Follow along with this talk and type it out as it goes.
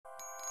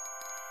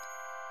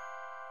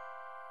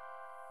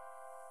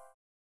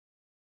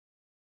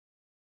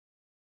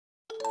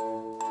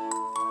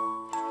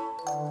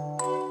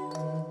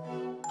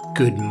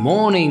Good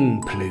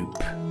morning,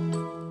 Ploop.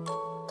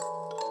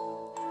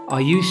 Are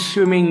you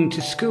swimming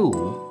to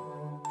school?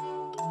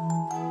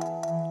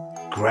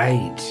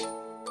 Great.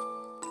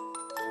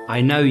 I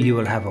know you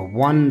will have a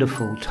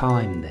wonderful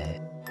time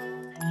there.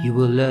 You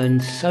will learn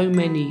so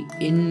many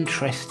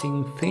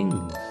interesting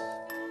things.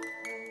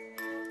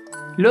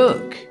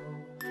 Look,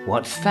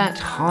 what's that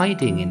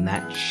hiding in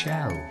that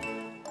shell?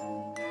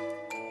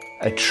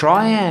 A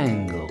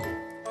triangle.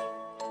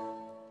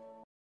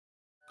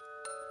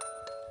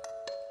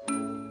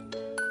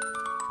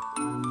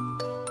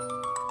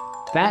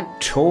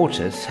 That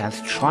tortoise has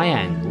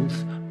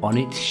triangles on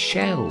its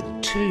shell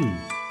too.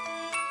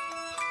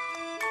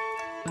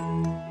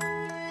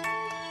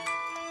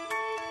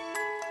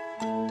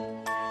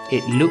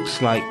 It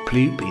looks like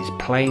Ploop is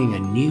playing a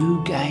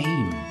new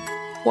game.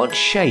 What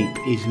shape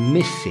is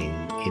missing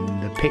in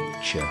the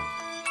picture?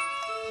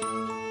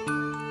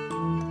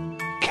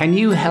 Can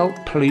you help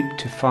Ploop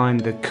to find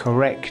the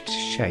correct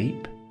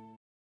shape?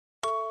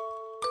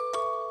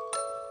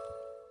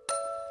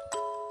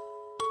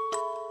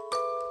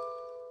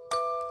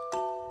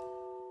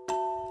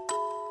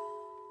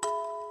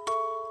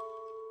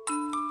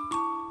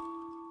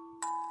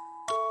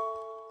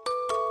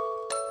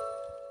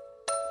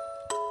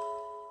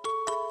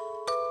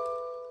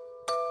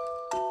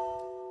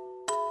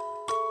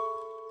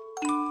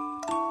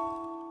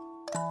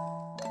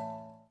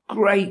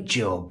 Great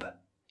job!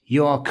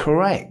 You are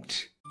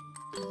correct.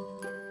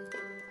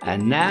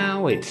 And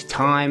now it's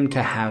time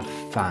to have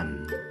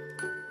fun.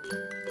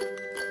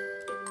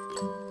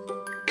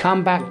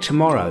 Come back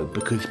tomorrow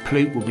because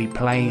Ploop will be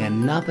playing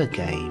another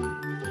game.